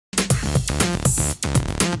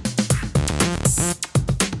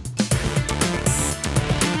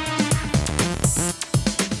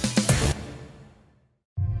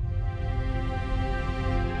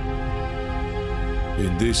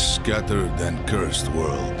In this scattered and cursed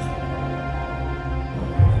world,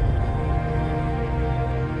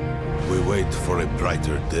 we wait for a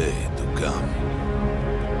brighter day to come.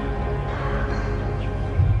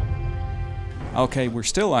 Okay, we're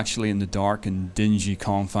still actually in the dark and dingy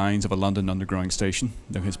confines of a London Underground station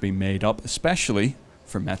that has been made up especially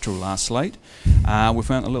for Metro Last Light. We've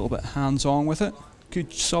went a little bit hands-on with it.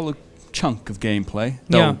 Good solid chunk of gameplay,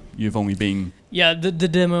 though you've only been... Yeah, the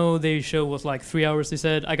demo they showed was like 3 hours, they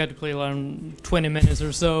said. I got to play around 20 minutes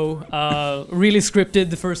or so. Really scripted,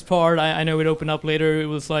 the first part. I know it opened up later. It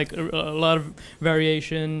was like a lot of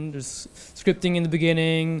variation. There's scripting in the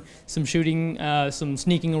beginning, some shooting, some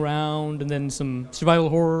sneaking around, and then some survival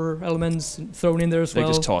horror elements thrown in there as well. They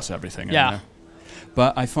just toss everything in there.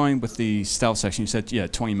 But I find with the stealth section, you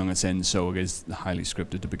said, 20 minutes in, so it is highly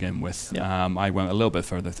scripted to begin with. Yeah. I went a little bit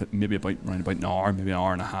further, maybe around about an hour, maybe an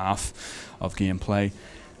hour and a half of gameplay.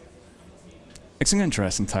 It's an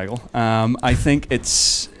interesting title. I think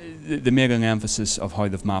it's the making emphasis of how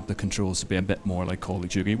they've mapped the controls to be a bit more like Call of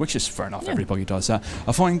Duty, which is fair enough. Everybody does that.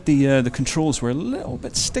 I find the controls were a little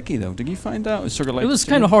bit sticky though. Did you find that? It was sort of like it was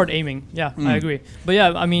kind of hard aiming. Yeah, I agree. But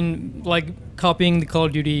yeah, I mean, like copying the Call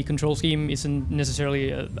of Duty control scheme isn't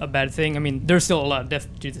necessarily a bad thing. I mean, there's still a lot of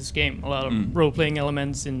depth to this game, a lot of role-playing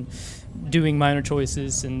elements and doing minor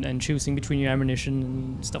choices and choosing between your ammunition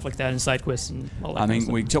and stuff like that, and side quests and all that. I mean,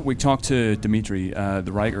 we talked to Dimitri,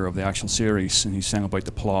 the writer of the actual series, and he's saying about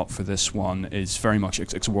the plot for this one is very much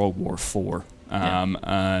it's World War IV.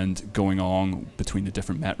 And going on between the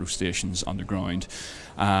different metro stations underground,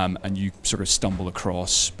 and you sort of stumble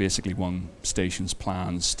across basically one station's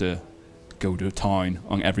plans to go to town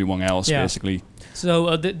on everyone else, basically.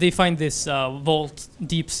 So they find this vault,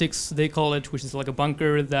 Deep Six they call it, which is like a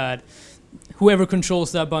bunker that whoever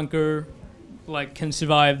controls that bunker like can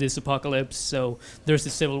survive this apocalypse. So there's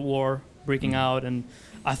this civil war breaking out, and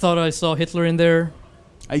I thought I saw Hitler in there.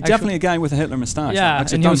 Definitely a guy with a Hitler moustache. Yeah,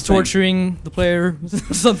 and he was torturing the player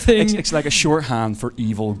or something. It's like a shorthand for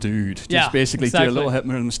evil dude. Just basically do a little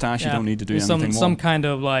Hitler moustache, you don't need to do anything more. Some kind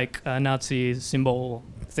of like Nazi symbol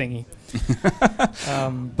thingy.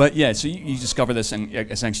 But yeah, so you discover this, and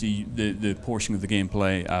essentially the portion of the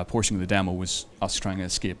gameplay, portion of the demo was us trying to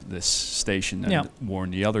escape this station and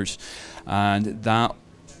warn the others. And that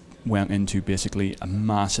went into basically a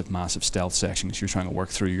massive stealth section as you're trying to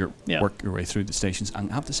work your way through the stations.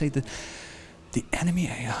 And I have to say that the enemy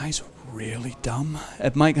AI is really dumb.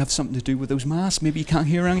 It might have something to do with those masks. Maybe you can't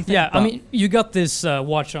hear anything. Yeah, I mean, you got this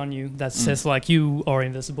watch on you that says like you are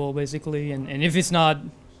invisible basically, and if it's not,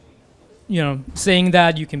 saying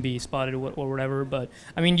that, you can be spotted or whatever. But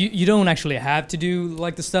I mean, you don't actually have to do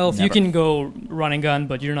like the stealth. Never. You can go run and gun,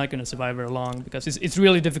 but you're not going to survive very long because it's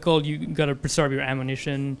really difficult. You got to preserve your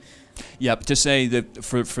ammunition. Yeah, but to say that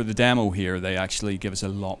for the demo here, they actually give us a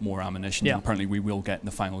lot more ammunition than apparently we will get in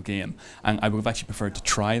the final game. And I would have actually preferred to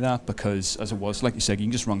try that because, as it was, like you said, you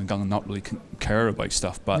can just run and gun and not really care about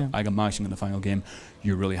stuff. But I can imagine in the final game,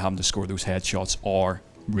 you're really having to score those headshots or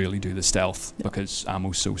really do the stealth because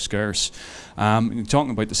ammo's so scarce.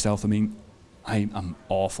 Talking about the stealth, I mean, I am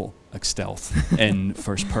awful at stealth in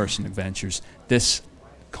first-person adventures. This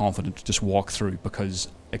confident to just walk through because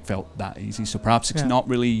it felt that easy. So perhaps it's not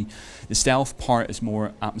really the stealth part is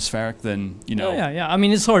more atmospheric than I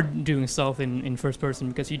mean, it's hard doing stealth in first person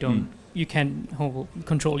because you can't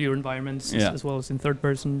control your environments as well as in third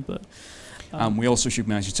person. But we also should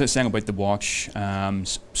mention, saying about the watch,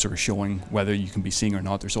 sort of showing whether you can be seeing or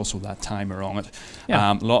not. There's also that timer on it.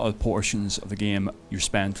 A lot of portions of the game you're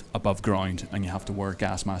spent above ground, and you have to wear a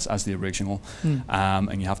gas mask as the original,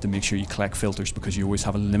 and you have to make sure you collect filters because you always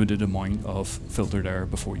have a limited amount of filtered air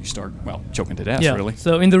before you start choking to death. Really.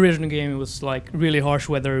 So in the original game, it was like really harsh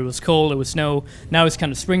weather. It was cold. It was snow. Now it's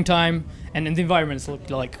kind of springtime, and the environments look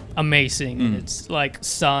like amazing. It's like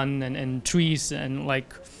sun and trees and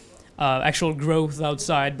like actual growth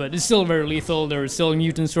outside, but it's still very lethal. There are still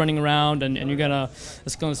mutants running around, and you're gonna,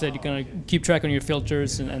 as Colin said, you're gonna keep track on your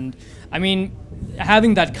filters. And I mean,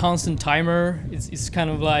 having that constant timer is kind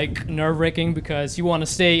of like nerve-wracking because you want to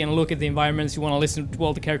stay and look at the environments, you want to listen to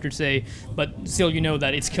what the characters say, but still you know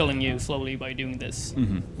that it's killing you slowly by doing this.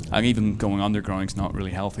 And even going underground is not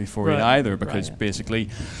really healthy for you either because basically,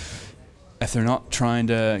 if they're not trying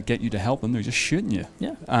to get you to help them, they're just shooting you.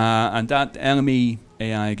 And that enemy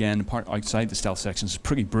AI, again, part outside the stealth sections is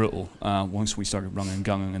pretty brutal. Once we started running and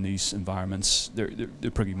gunning in these environments, they're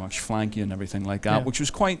pretty much flank you and everything like that, which was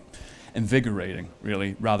quite invigorating,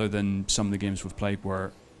 really, rather than some of the games we've played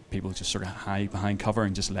where people just sort of hide behind cover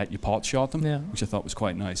and just let you pot shot them, which I thought was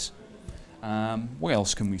quite nice. What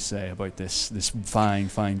else can we say about this fine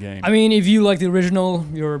game? I mean, if you like the original,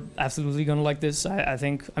 you're absolutely gonna like this. I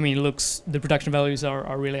think. I mean, the production values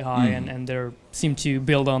are really high, and they seem to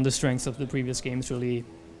build on the strengths of the previous games.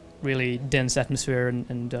 Really dense atmosphere,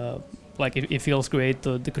 and like it feels great.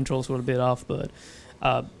 The controls were a bit off, but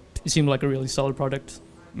it seemed like a really solid product.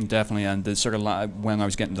 Definitely, and the sort of when I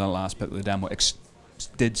was getting to the last bit of the demo,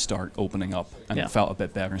 did start opening up, and it felt a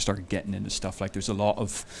bit better, and started getting into stuff. Like there's a lot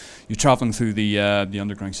of, you're traveling through the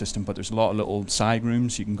underground system, but there's a lot of little side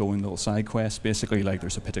rooms. You can go in little side quests. Basically, like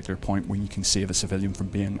there's a particular point where you can save a civilian from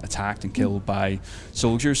being attacked and killed by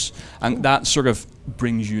soldiers, and that sort of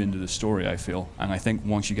brings you into the story, I feel. And I think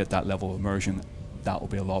once you get that level of immersion, that will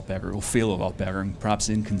be a lot better. It will feel a lot better, and perhaps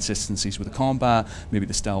inconsistencies with the combat, maybe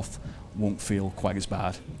the stealth won't feel quite as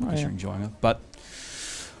bad as you're enjoying it. But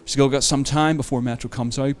still got some time before Metro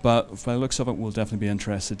comes out, but by the looks of it, we'll definitely be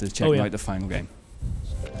interested to check out the final game.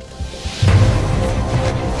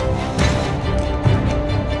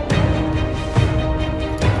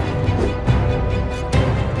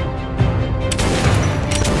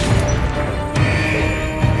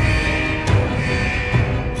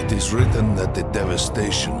 It is written that the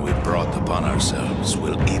devastation we brought upon ourselves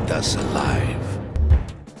will eat us alive.